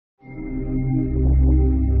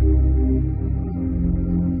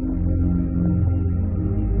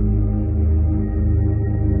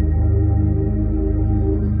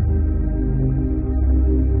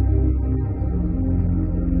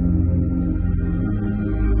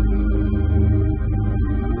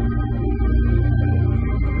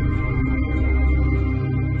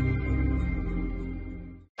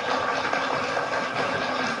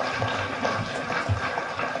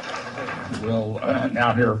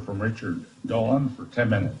now hear from Richard Dolan for 10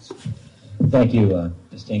 minutes. Thank you,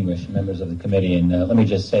 distinguished members of the committee. And let me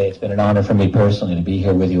just say it's been an honor for me personally to be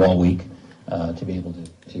here with you all week, to be able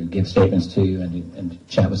to give statements to you and to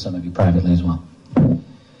chat with some of you privately as well.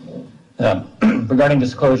 Regarding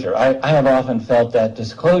disclosure, I have often felt that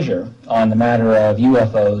disclosure on the matter of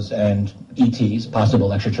UFOs and ETs,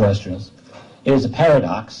 possible extraterrestrials, is a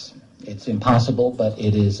paradox. It's impossible, but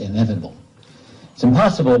it is inevitable. It's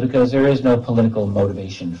impossible because there is no political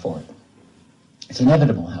motivation for it. It's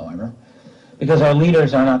inevitable, however, because our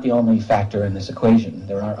leaders are not the only factor in this equation.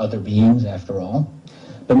 There are other beings, after all.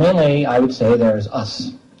 But mainly, I would say there's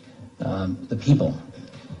us, the people,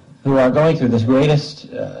 who are going through this greatest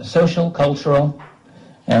social, cultural,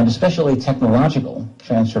 and especially technological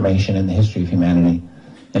transformation in the history of humanity.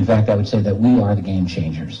 In fact, I would say that we are the game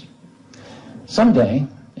changers. Someday,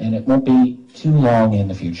 and it won't be too long in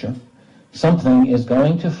the future, something is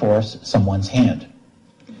going to force someone's hand.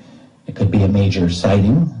 It could be a major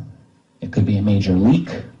sighting, it could be a major leak,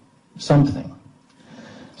 something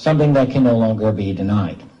that can no longer be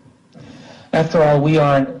denied. After all, we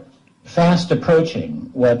are fast approaching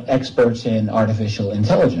what experts in artificial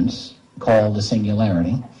intelligence call the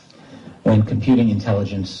singularity, when computing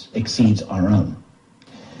intelligence exceeds our own.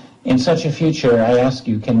 In such a future, I ask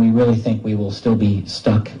you, can we really think we will still be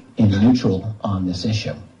stuck in neutral on this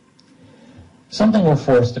issue? Something will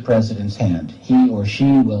force the president's hand. He or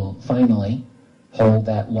she will finally hold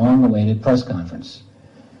that long-awaited press conference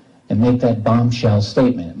and make that bombshell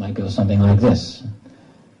statement. It might go something like this.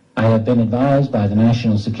 I have been advised by the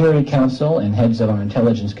National Security Council and heads of our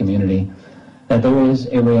intelligence community that there is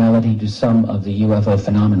a reality to some of the UFO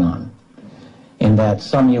phenomenon, in that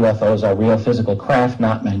some UFOs are real physical craft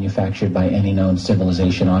not manufactured by any known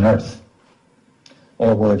civilization on Earth,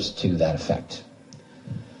 or words to that effect.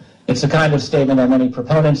 It's the kind of statement that many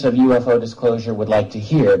proponents of UFO disclosure would like to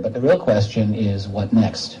hear, but the real question is, what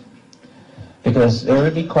next? Because there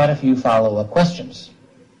would be quite a few follow-up questions.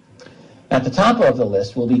 At the top of the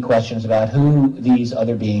list will be questions about who these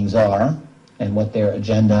other beings are and what their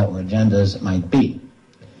agenda or agendas might be.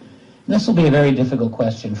 This will be a very difficult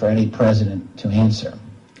question for any president to answer.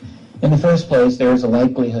 In the first place, there is a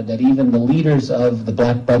likelihood that even the leaders of the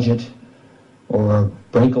black budget or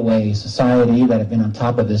breakaway society that have been on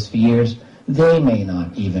top of this for years, they may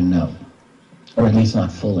not even know, or at least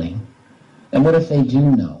not fully. And what if they do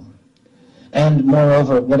know? And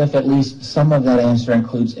moreover, what if at least some of that answer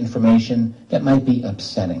includes information that might be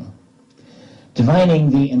upsetting? Divining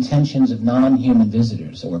the intentions of non-human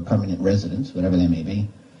visitors or permanent residents, whatever they may be,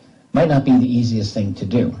 might not be the easiest thing to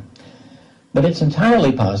do. But it's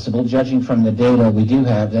entirely possible, judging from the data we do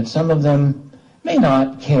have, that some of them may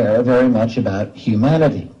not care very much about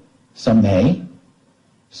humanity. Some may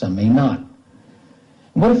not.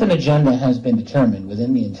 What if an agenda has been determined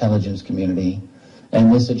within the intelligence community, and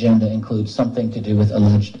this agenda includes something to do with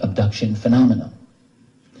alleged abduction phenomena?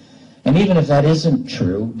 And even if that isn't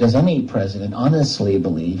true, does any president honestly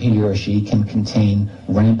believe he or she can contain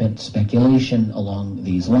rampant speculation along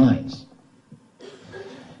these lines?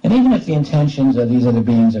 And even if the intentions of these other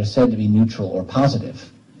beings are said to be neutral or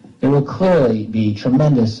positive, there will clearly be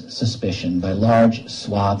tremendous suspicion by large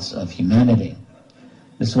swaths of humanity.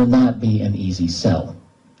 This will not be an easy sell.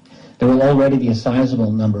 There will already be a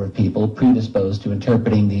sizable number of people predisposed to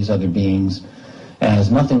interpreting these other beings as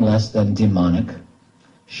nothing less than demonic.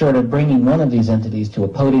 Short of bringing one of these entities to a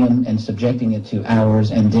podium and subjecting it to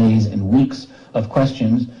hours and days and weeks of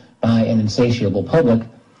questions by an insatiable public,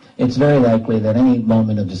 it's very likely that any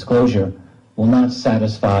moment of disclosure will not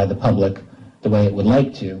satisfy the public the way it would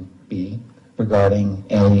like to be regarding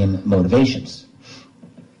alien motivations.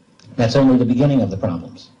 That's only the beginning of the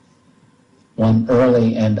problems. One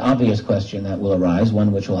early and obvious question that will arise,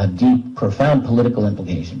 one which will have deep, profound political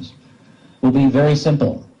implications, will be very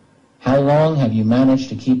simple. How long have you managed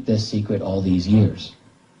to keep this secret all these years?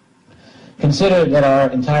 Consider that our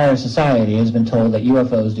entire society has been told that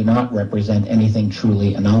UFOs do not represent anything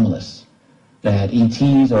truly anomalous, that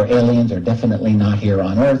ETs or aliens are definitely not here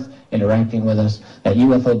on Earth interacting with us, that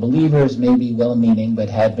UFO believers may be well-meaning but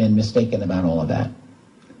have been mistaken about all of that.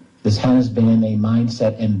 This has been a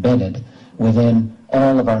mindset embedded within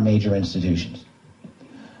all of our major institutions.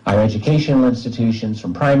 Our educational institutions,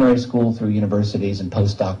 from primary school through universities and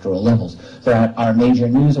postdoctoral levels, throughout our major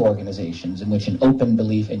news organizations in which an open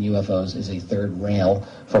belief in UFOs is a third rail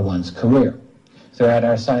for one's career, throughout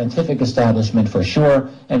our scientific establishment for sure,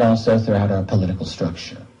 and also throughout our political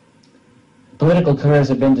structure. Political careers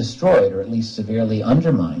have been destroyed, or at least severely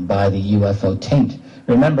undermined, by the UFO taint.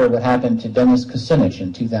 Remember what happened to Dennis Kucinich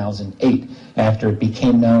in 2008 after it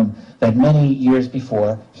became known that many years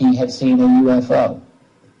before he had seen a UFO.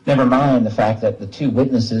 Never mind the fact that the two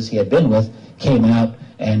witnesses he had been with came out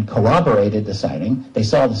and corroborated the sighting. They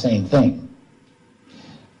saw the same thing.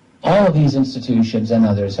 All of these institutions and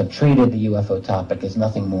others have treated the UFO topic as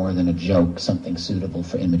nothing more than a joke, something suitable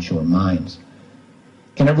for immature minds.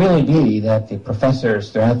 Can it really be that the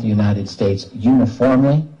professors throughout the United States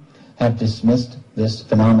uniformly have dismissed this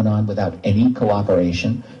phenomenon without any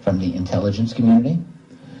cooperation from the intelligence community?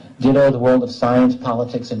 Ditto the world of science,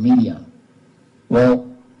 politics, and media. Well,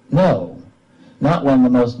 no, not when the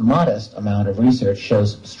most modest amount of research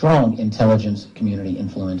shows strong intelligence community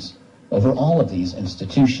influence over all of these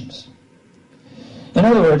institutions. In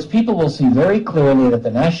other words, people will see very clearly that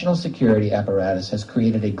the national security apparatus has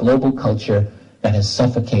created a global culture that has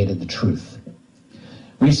suffocated the truth.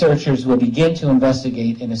 Researchers will begin to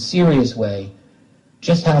investigate in a serious way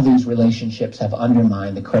just how these relationships have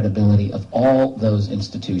undermined the credibility of all those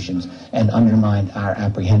institutions and undermined our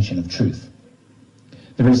apprehension of truth.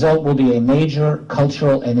 The result will be a major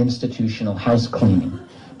cultural and institutional house cleaning,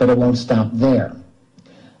 but it won't stop there.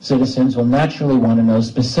 Citizens will naturally want to know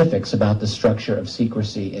specifics about the structure of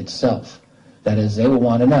secrecy itself. That is, they will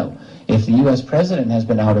want to know, if the U.S. president has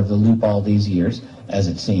been out of the loop all these years, as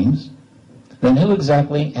it seems, then who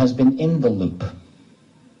exactly has been in the loop?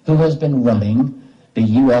 Who has been running the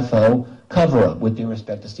UFO cover-up? With due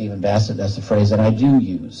respect to Stephen Bassett, that's the phrase that I do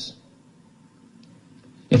use.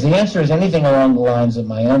 If the answer is anything along the lines of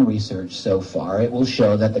my own research so far, it will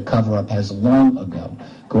show that the cover-up has long ago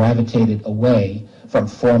gravitated away from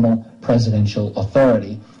formal presidential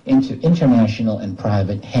authority into international and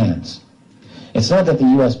private hands. It's not that the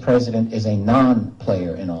U.S. president is a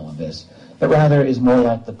non-player in all of this, but rather is more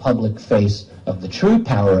like the public face of the true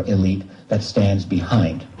power elite that stands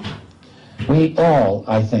behind. We all,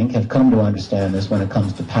 I think, have come to understand this when it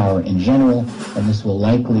comes to power in general, and this will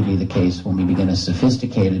likely be the case when we begin a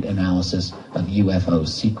sophisticated analysis of UFO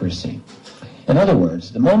secrecy. In other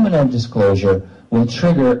words, the moment of disclosure will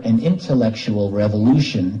trigger an intellectual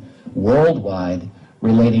revolution worldwide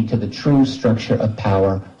relating to the true structure of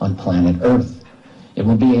power on planet Earth. It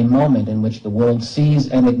will be a moment in which the world sees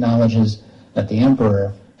and acknowledges that the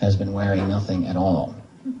emperor has been wearing nothing at all.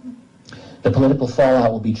 The political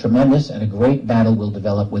fallout will be tremendous, and a great battle will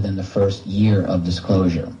develop within the first year of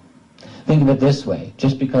disclosure. Think of it this way: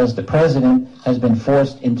 just because the president has been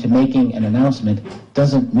forced into making an announcement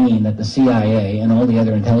doesn't mean that the CIA and all the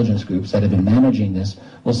other intelligence groups that have been managing this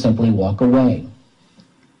will simply walk away.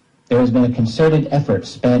 There has been a concerted effort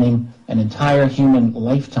spanning an entire human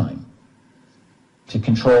lifetime to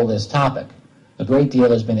control this topic. A great deal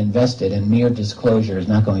has been invested, and mere disclosure is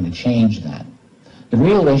not going to change that. The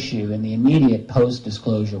real issue in the immediate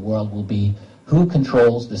post-disclosure world will be who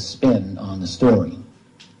controls the spin on the story.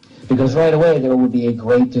 Because right away there will be a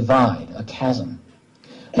great divide, a chasm.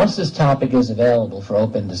 Once this topic is available for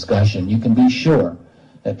open discussion, you can be sure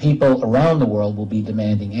that people around the world will be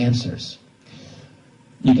demanding answers.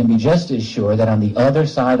 You can be just as sure that on the other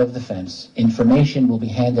side of the fence, information will be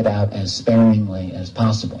handed out as sparingly as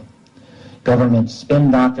possible. Government spin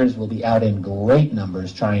doctors will be out in great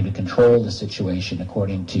numbers trying to control the situation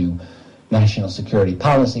according to national security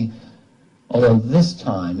policy, although this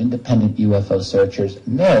time independent UFO searchers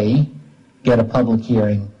may get a public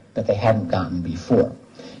hearing that they hadn't gotten before.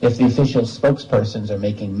 If the official spokespersons are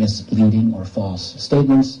making misleading or false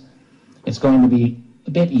statements, it's going to be a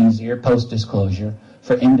bit easier post-disclosure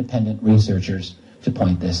for independent researchers to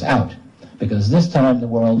point this out, because this time the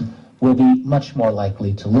world will be much more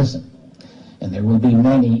likely to listen. And there will be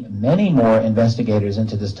many, many more investigators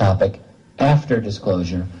into this topic after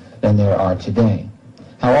disclosure than there are today.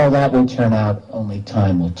 How all that will turn out, only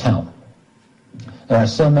time will tell. There are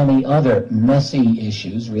so many other messy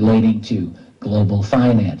issues relating to global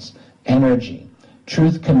finance, energy,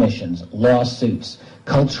 truth commissions, lawsuits,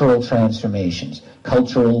 cultural transformations,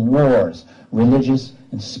 cultural wars, religious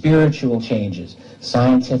and spiritual changes,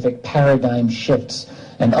 scientific paradigm shifts,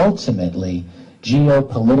 and ultimately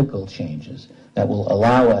geopolitical changes that will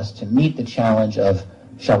allow us to meet the challenge of,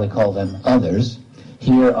 shall we call them others,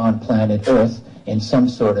 here on planet Earth in some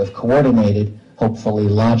sort of coordinated, hopefully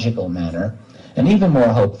logical manner, and even more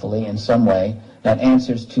hopefully in some way that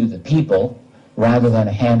answers to the people rather than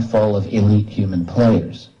a handful of elite human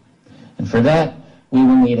players. And for that, we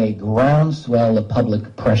will need a groundswell of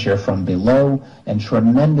public pressure from below and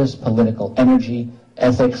tremendous political energy,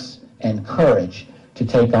 ethics, and courage to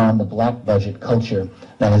take on the black budget culture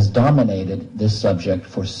that has dominated this subject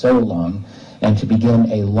for so long, and to begin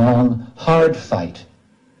a long, hard fight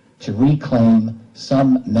to reclaim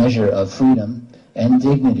some measure of freedom and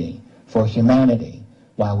dignity for humanity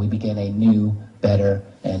while we begin a new, better,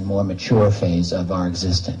 and more mature phase of our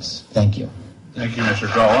existence. Thank you. Thank you,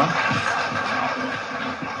 Mr. Dolan.